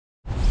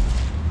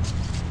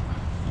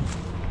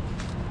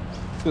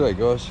G'day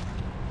guys,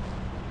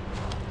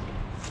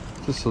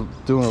 just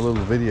doing a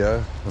little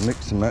video, a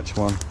mix and match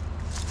one,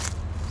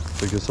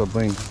 because I've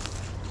been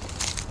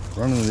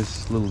running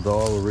this little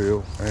dial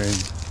reel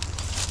and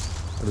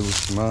a little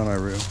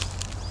Shimano reel.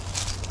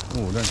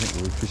 Oh, I don't think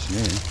we'll be fishing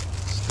here,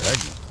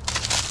 stagnant.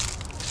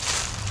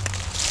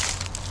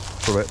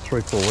 For about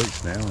 3-4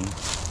 weeks now and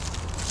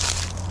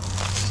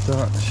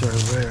starting to show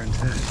wear and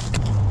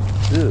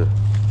tear. Ugh.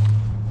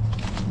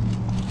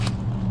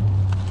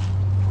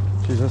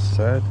 Geez, that's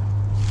sad.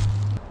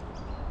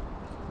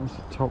 That's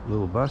a top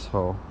little bass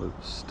hole.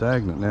 It's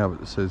stagnant now,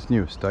 but it says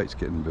new estate's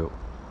getting built.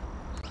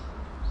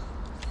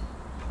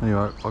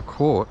 Anyway, I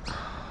caught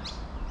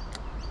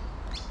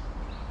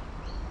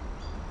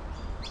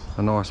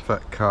a nice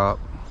fat carp,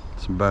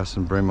 some bass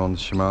and bream on the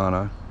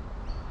Shimano,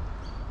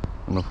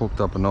 and I've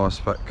hooked up a nice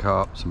fat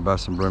carp, some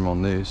bass and bream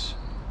on this,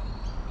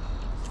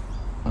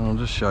 and I'll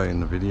just show you in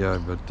the video.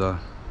 But the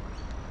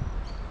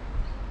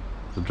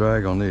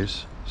drag on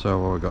this,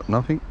 so I've got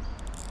nothing.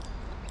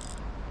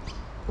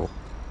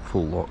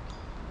 Full lot.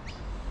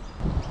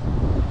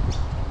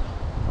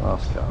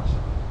 Last cast.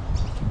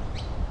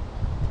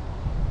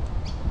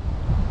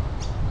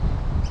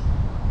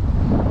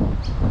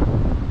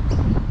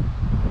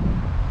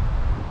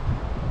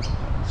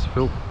 It's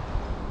filth.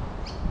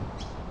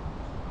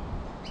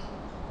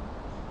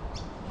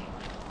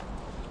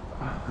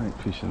 I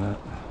ain't fishing that.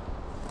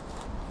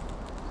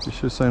 You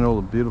should have seen all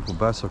the beautiful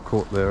bass I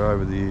caught there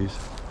over the years.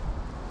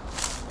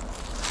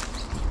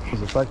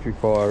 There's a factory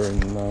fire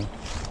in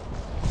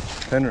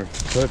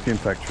Penrith, perfume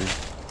factory.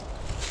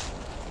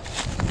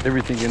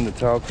 Everything in the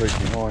tail creek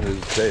behind is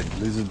dead.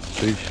 Lizards,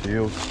 fish,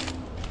 eels.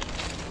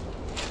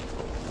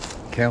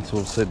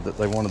 Council said that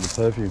they wanted the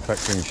perfume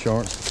factory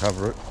insurance to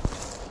cover it.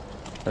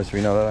 As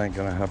we know, that ain't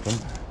going to happen.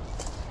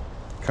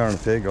 Current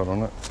Affair got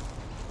on it.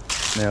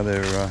 Now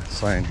they're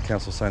saying,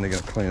 council's saying they're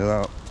going to clean it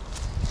up.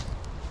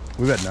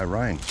 We've had no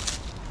rain.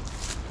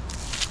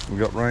 We've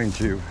got rain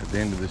due at the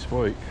end of this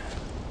week.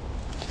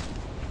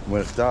 When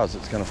it does,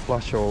 it's going to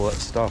flush all that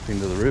stuff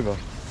into the river.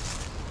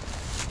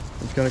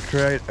 It's going to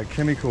create a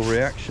chemical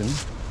reaction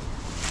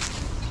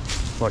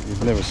like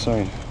you've never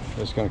seen.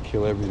 It's going to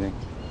kill everything.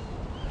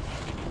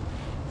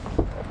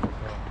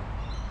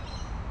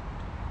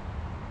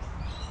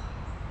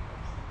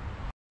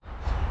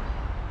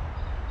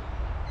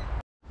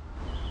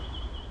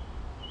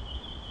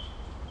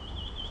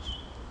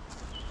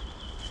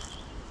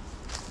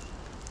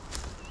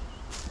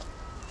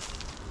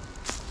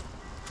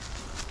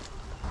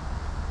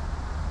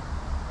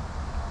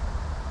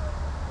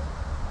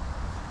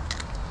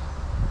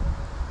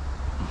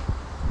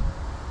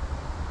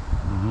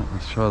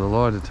 Let's try the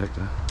lie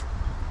detector.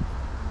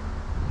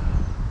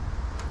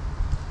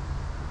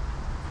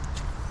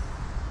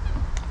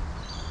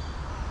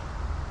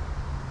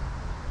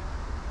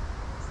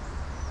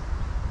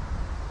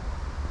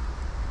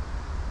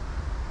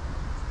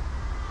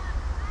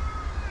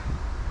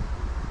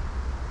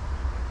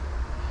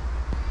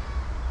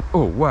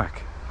 Oh,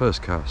 whack!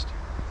 First cast.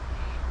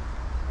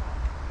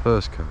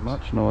 First cast.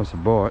 Much nicer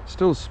bite.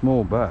 Still a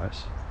small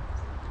bass,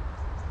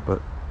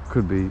 but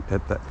could be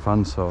at that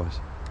fun size.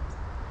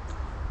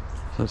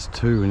 So that's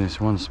two in this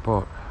one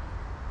spot.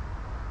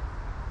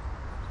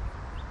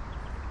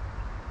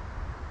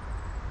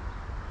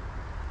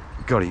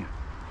 Got him.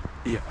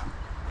 Yeah.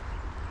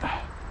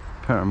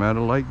 Parramatta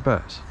Lake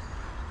bass.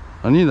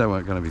 I knew they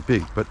weren't going to be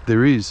big, but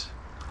there is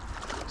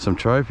some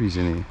trophies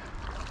in here.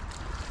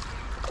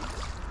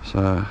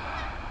 So,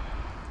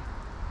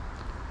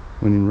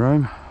 when in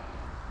Rome.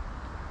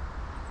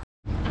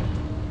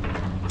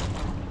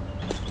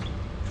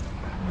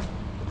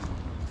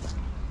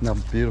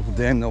 Another beautiful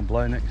dam they'll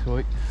blow next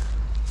week.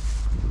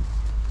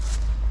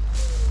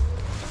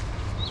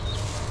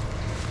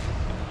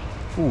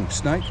 Ooh,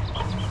 snake.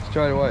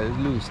 Straight away, there's a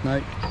little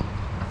snake.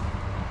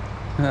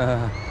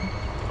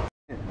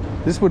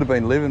 This would have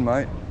been living,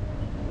 mate.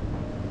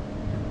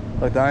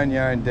 Like, to own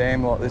your own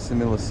dam like this in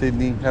the middle of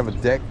Sydney, have a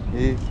deck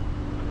here.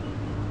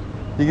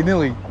 You can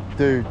nearly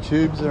do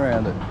tubes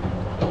around it.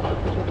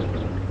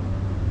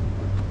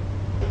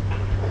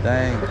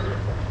 Dang.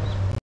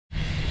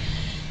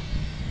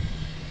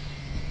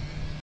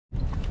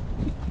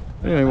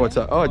 I don't know what's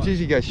up. Oh, geez,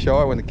 you go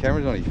shy when the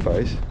camera's on your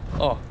face.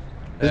 Oh.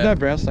 There's no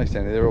brown snakes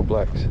down there, they're all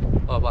blacks.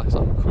 Oh, blacks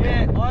up.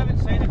 Yeah, I haven't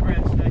seen a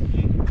brown snake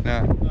here.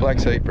 No,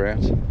 blacks eat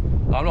browns.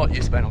 I'm not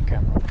used to being on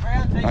camera.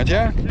 Browns eat Aren't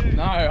you? too.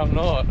 No, I'm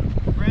not.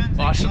 Browns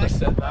I eat should have snakes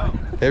said as that. well.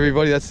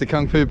 Everybody, that's the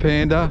Kung Fu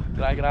Panda.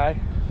 G'day, g'day.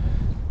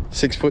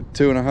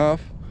 6'2.5".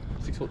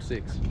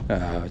 6'6".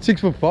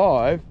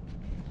 6'5".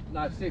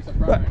 No, 6, I'm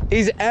growing.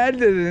 He's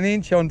added an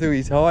inch onto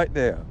his height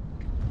now.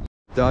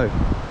 Dove.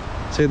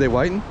 See they're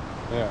waiting?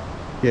 Yeah.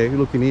 Yeah,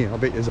 look in here. I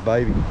bet there's a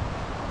baby.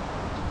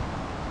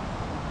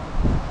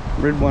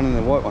 Red one and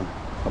the white one.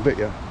 I bet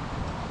you.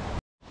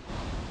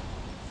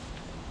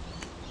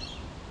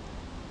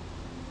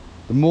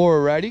 The more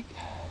erratic.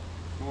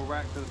 More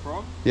rack for the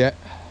frog? Yeah.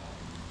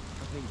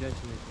 I think Jason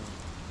is one.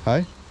 Hey?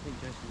 I think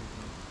Jason is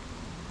one.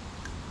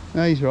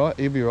 No, he's right.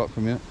 He'll be right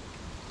for a minute.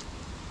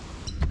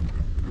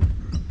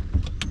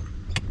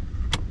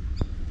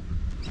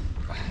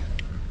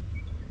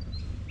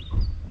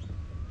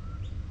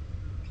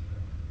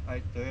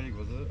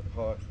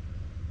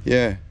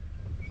 Yeah.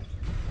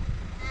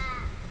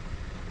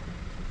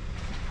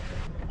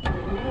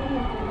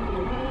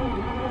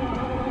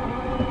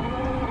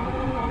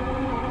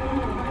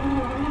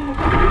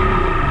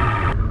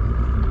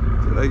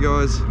 G'day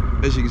guys,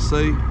 as you can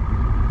see,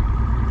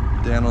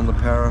 down on the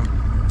para.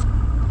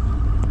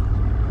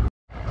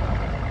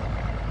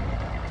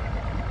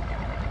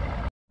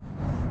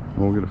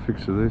 We'll get a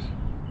fix of this.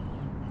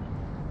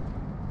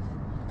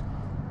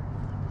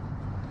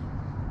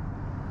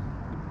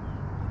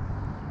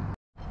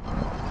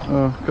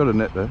 Oh, got a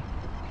net there.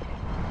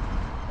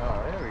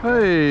 Oh, there we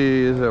go. Hey,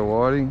 is that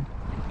whiting?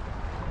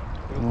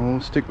 We'll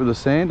stick with the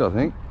sand, I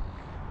think.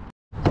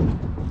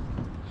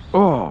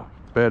 Oh,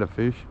 better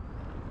fish.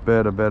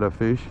 Better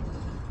fish.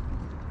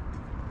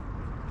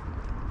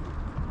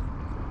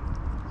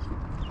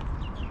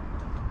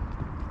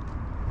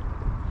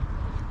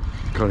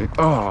 Got him.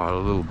 Oh,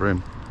 a little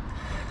brim.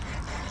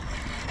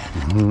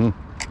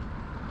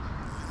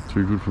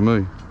 Too good for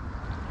me.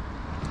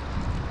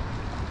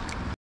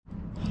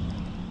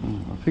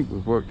 I think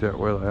we've worked out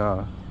where they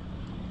are.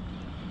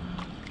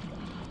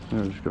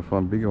 Now we've just got to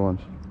find bigger ones.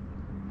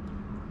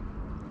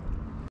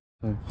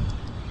 So.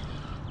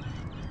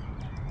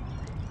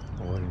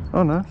 Whiting.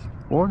 Oh no,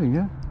 whiting,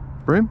 yeah.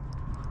 Brim?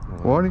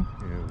 Whiting?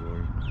 Yeah,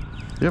 whiting.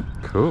 Yep,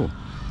 cool.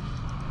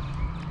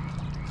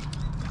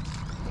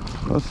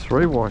 That's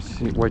 3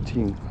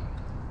 whiting.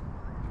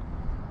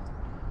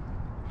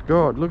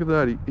 God, look at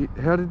that.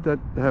 How did that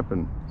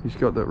happen? He's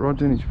got that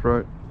right in his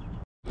throat.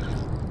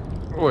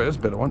 Oh, that's a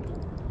better one.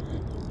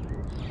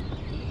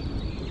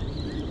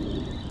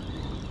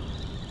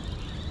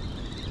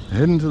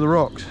 Heading to the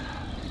rocks.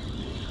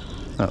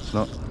 No, it's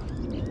not.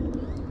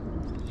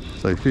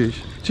 Say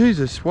fish.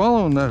 Jesus,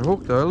 swallowing that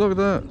hook though. Look at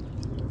that.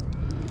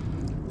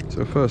 It's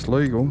our first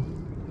legal.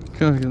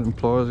 Can I get them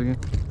pliers again?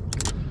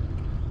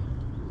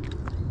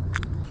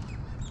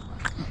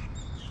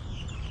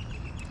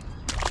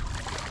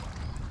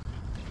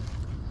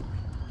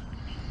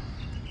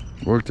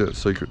 Worked out the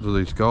secret to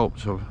these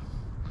gulps of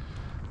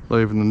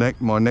leaving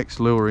my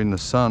next lure in the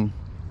sun,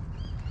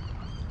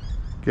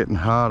 getting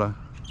harder.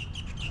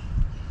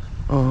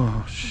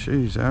 Oh,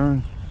 jeez,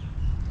 Aaron.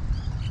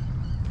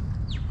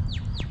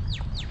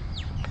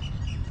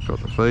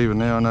 Got the fever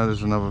now. I know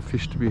there's another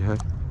fish to be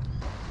had.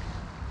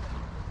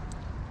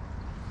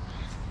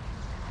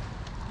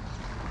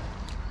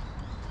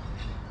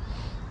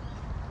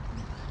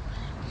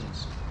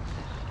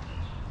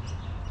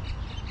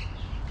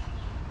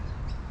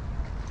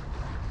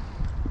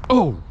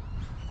 Oh,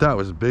 that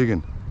was a big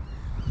one.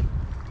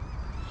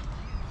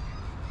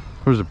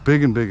 It was a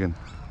big one.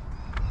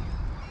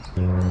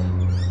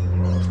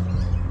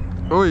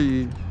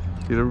 Oi,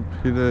 hit a.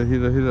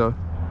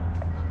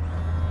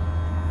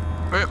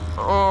 Yep.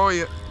 Oh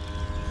yeah.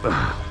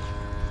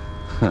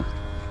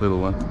 Little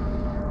one.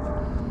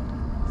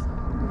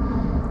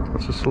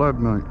 What's a slab,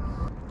 mate?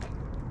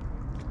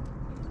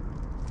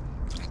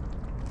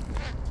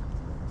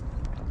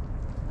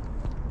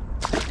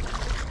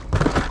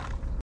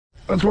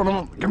 That's what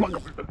I'm. Come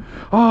on.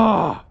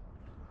 Oh.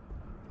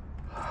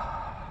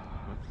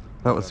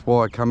 That was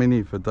why I come in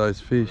here for those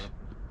fish.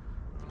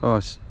 Oh,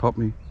 it's popped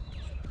me.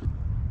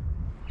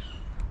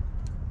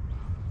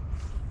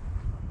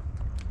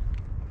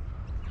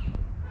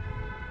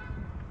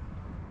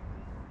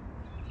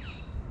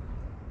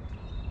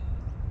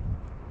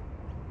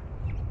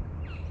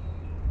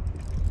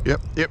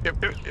 Yep,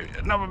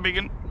 another big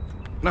one.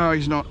 No,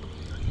 he's not.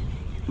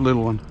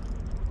 Little one.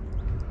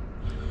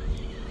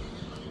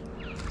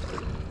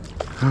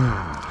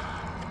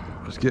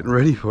 I was getting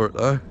ready for it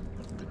though.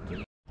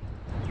 It's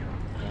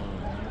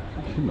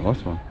a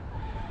nice one.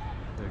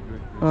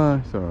 Oh,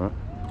 it's alright.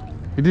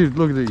 He did,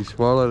 look at it, he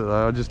swallowed it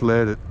though, I just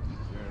let it.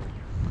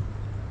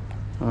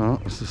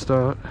 Alright, that's the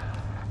start.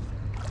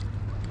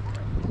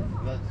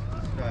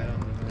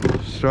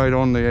 Straight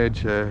on the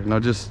edge there, and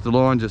the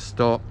line just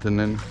stopped and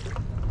then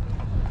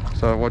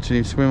started watching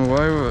him swim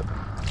away with it.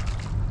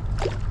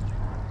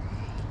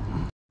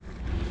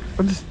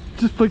 I just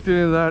flicked it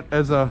into that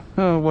as a,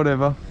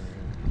 whatever.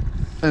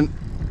 And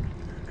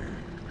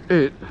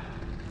it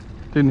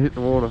didn't hit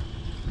the water.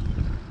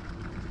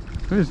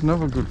 There's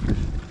another good fish.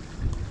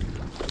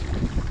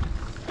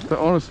 But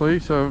honestly,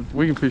 so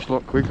we can fish a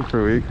lot quicker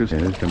through here because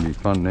it's going to be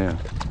fun now.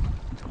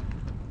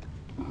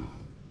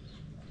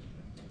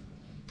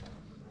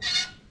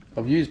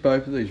 I've used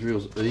both of these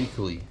reels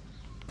equally.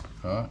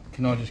 Alright,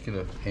 can I just get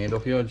a hand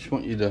off you? I just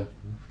want you to...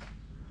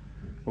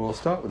 Well, I'll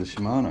start with the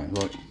Shimano.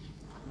 Like,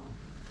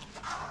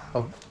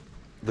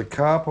 the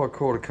carp, I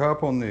caught a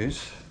carp on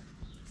this.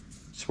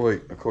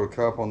 Sweet, I caught a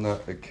carp on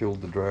that, it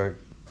killed the drag.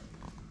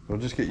 I'll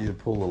just get you to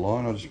pull the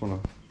line, I just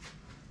want to...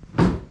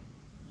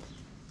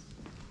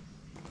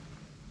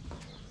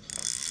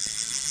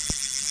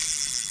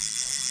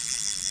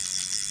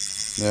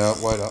 Now,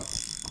 wait up.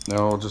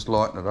 Now I'll just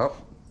lighten it up.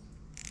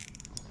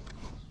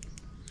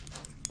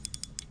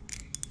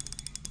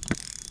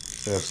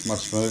 See how it's much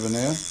smoother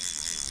now?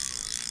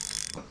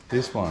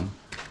 This one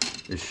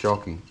is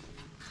shocking.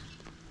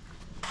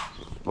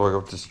 Like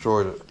I've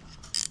destroyed it.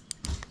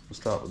 It's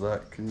start with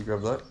that. Can you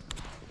grab that?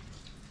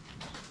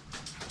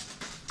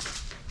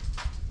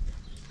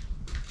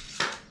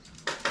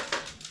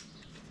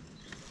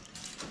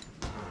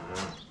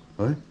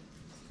 Hey?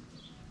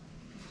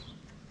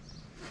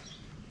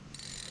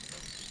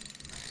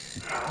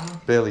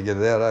 Barely get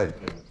it out, eh?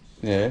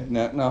 Yeah,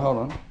 no, hold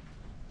on.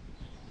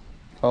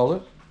 Hold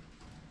it.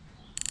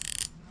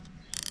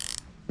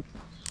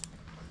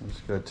 Let's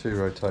go 2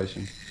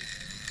 rotations.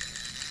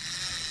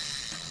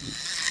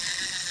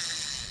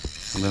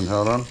 And then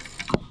hold on.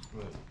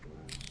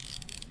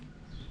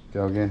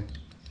 Go again.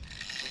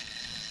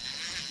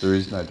 There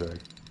is no drag.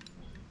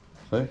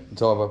 See?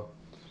 It's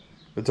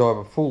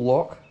either full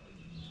lock,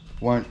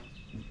 won't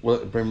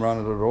let the brim run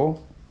it at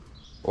all,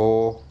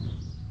 or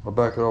I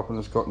back it up and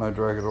it's got no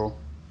drag at all.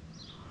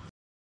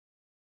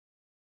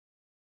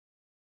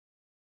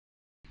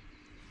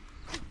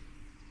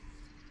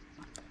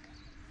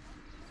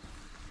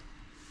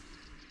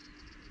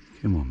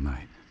 Come on,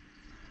 mate.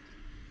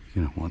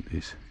 You're gonna want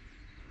this.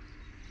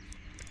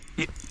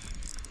 Yep.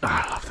 Oh,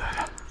 I love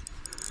that.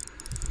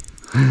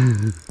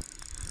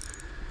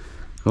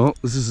 Well,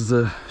 this is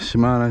the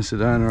Shimano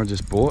Sedona I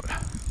just bought.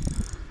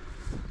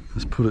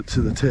 Let's put it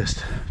to the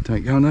test.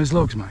 Don't go on those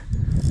logs, mate.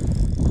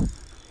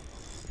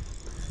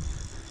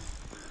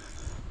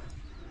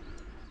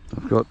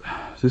 I've got,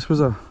 this was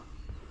a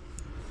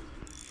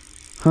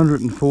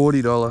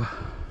 $140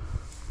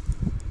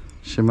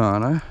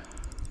 Shimano,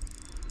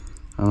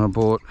 and I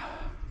bought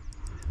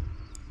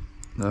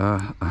a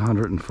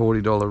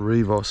 $140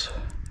 Revos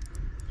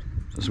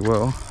as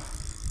well.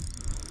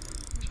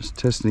 Just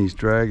testing his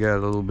drag out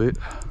a little bit.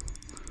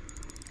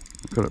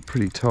 I've got it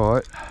pretty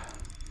tight.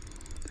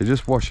 They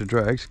just wash the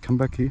drags. Come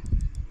back here.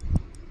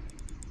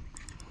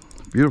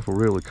 Beautiful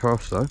reel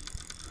across though.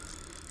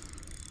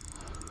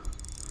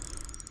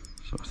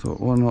 So I thought,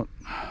 why not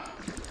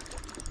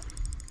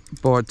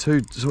buy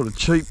 2 sort of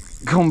cheap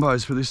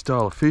combos for this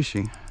style of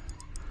fishing.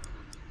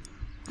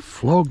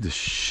 Flog the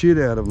shit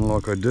out of them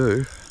like I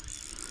do,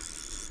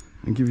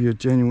 and give you a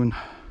genuine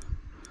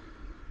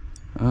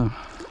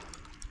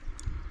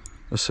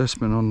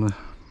assessment on the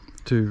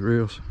 2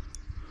 reels.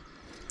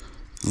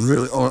 And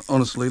really,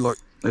 honestly, like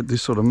at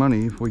this sort of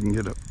money, if we can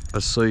get a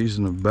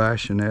season of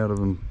bashing out of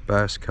them,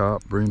 bass,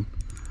 carp, brim.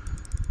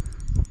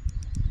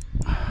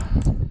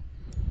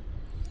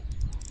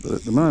 But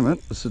at the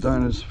moment, the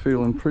Sedona's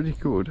feeling pretty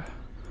good.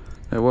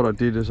 Now what I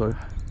did is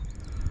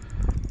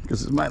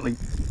because it's mainly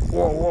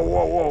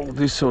whoa,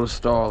 this sort of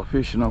style of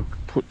fishing, I'll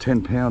put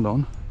 10 pound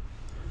on,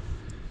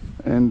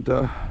 and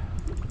I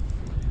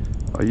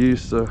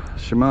used the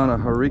Shimano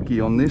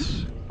Hariki on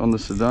this, on the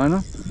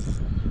Sedona,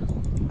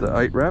 the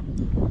 8 wrap,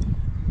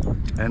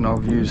 and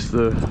I've used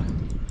the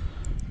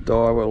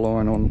Daiwa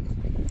line on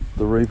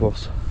the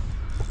Revos.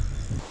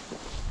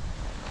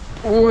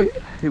 Oh,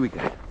 here we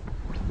go.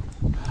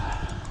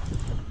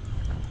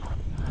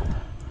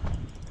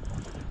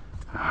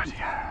 Oh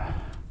dear.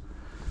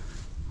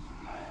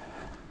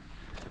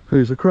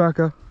 Who's a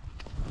cracker?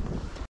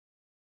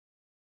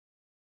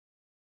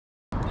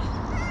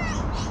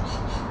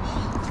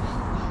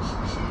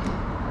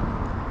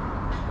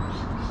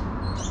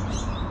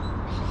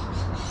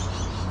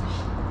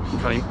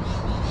 Got him.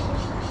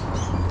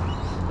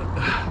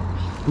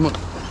 Come on.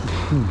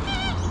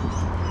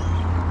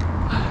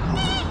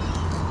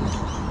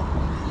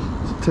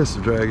 Let's test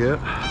the drag out.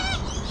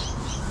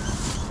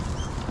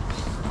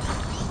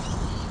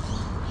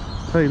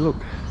 Hey, look.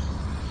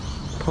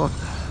 Pot.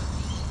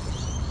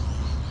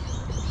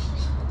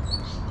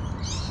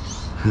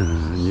 I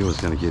knew I was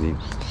going to get him.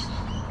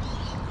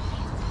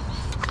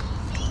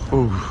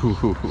 Oh,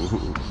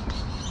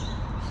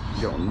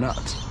 going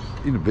nuts.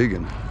 He's a big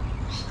one.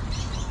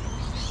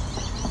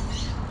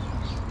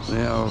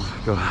 Now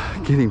I've got to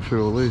get him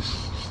through all this.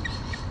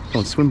 Come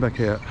on, swim back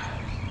out.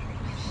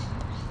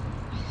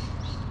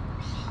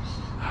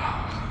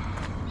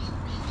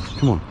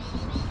 Come on.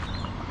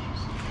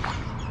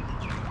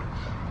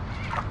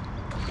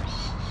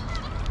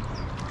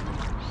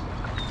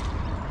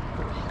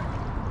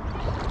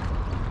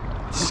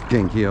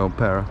 Skanky old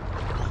para.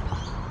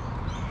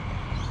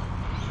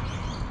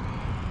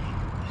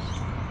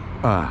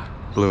 Ah,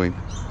 blew him.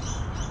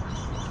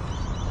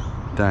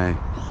 Dang.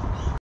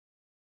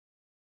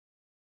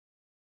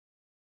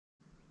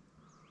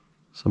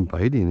 Some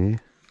bait in here.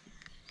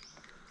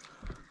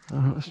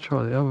 Let's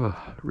try the other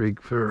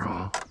rig for a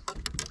while.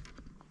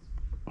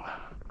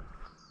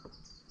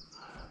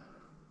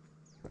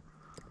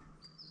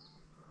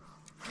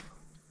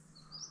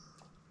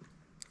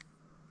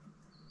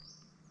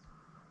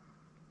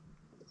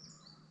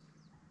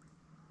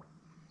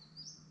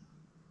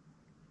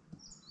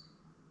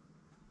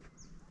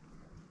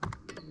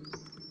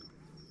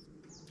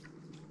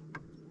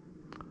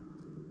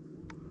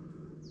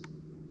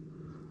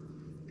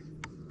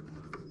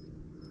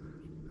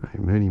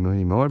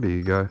 Moony, might be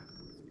a go.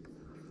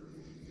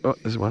 Oh,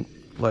 there's one.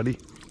 Bloody.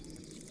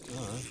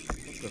 No,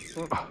 that's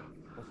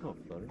not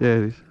flooding. Yeah,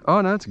 it is.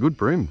 Oh no, it's a good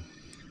bream.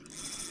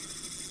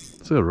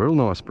 It's a real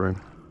nice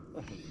bream.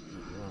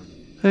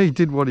 He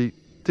did what he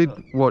did.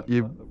 What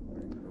you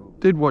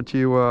did what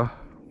you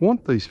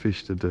want these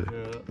fish to do.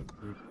 Yeah.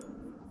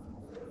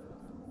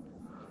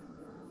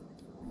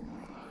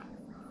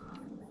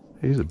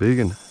 He's a big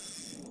one. That's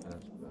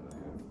better,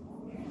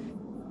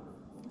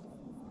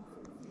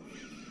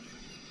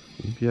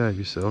 You behave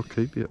yourself,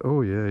 keep your...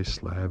 Oh yeah, he's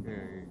slab.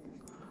 yeah.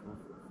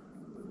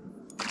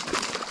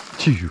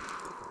 Phew.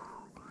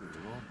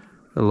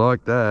 I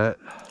like that.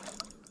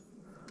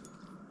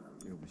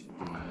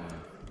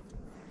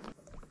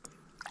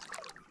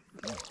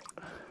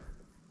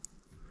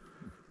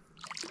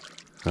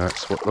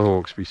 That's what the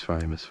Hawkesbury's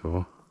famous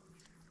for.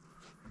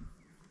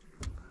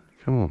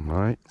 Come on,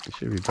 mate. You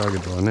should be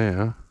buggered by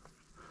now.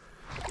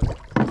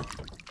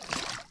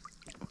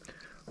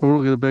 Oh,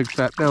 look at the big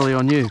fat belly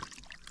on you.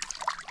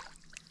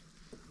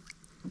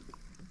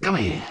 Come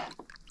here.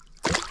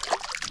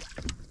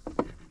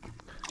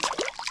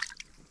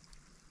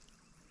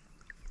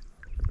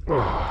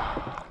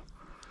 Oh.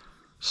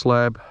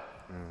 Slab.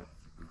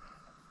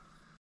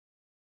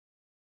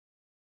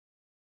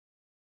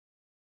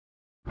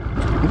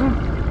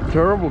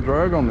 Terrible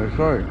drag on this,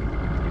 eh?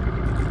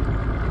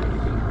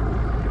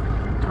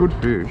 It's good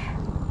fish,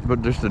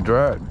 but just the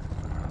drag.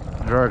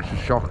 The drag's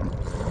just shocking.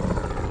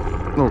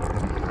 Look.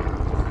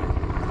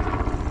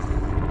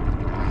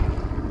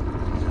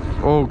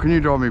 Oh, can you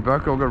drive me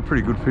back? I've got a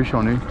pretty good fish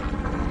on here.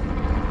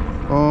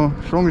 Oh,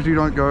 as long as you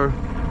don't go...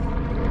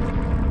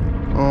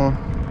 Oh,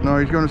 no,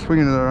 he's going to swing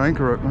into that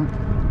anchor hook, mate.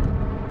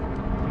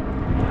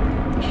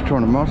 Just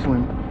trying to muscle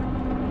him.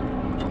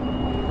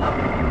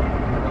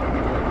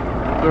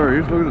 There he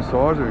is, look at the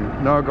size of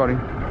him. No, I got him.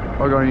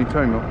 I got him, you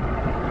team up.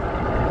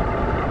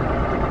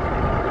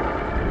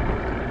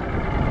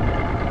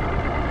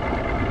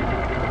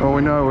 Oh,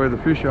 we know where the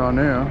fish are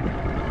now.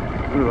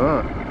 Look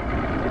at that.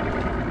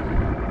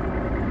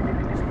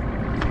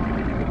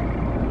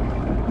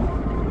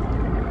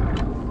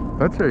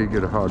 That's how you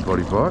get a hard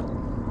body bite.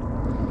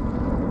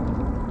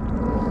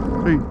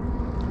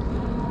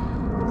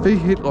 He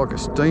hit like a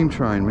steam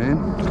train,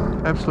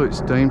 man. Absolute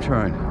steam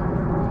train.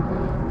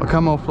 I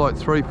come off like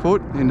 3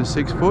 foot into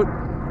 6 foot,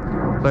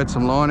 let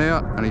some line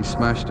out, and he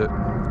smashed it.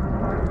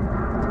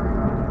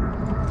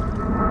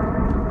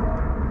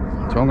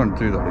 So I'm going to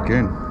do that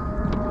again.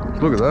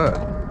 Look at that.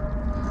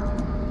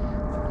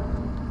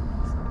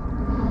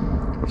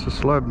 That's a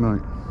slab,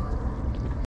 mate.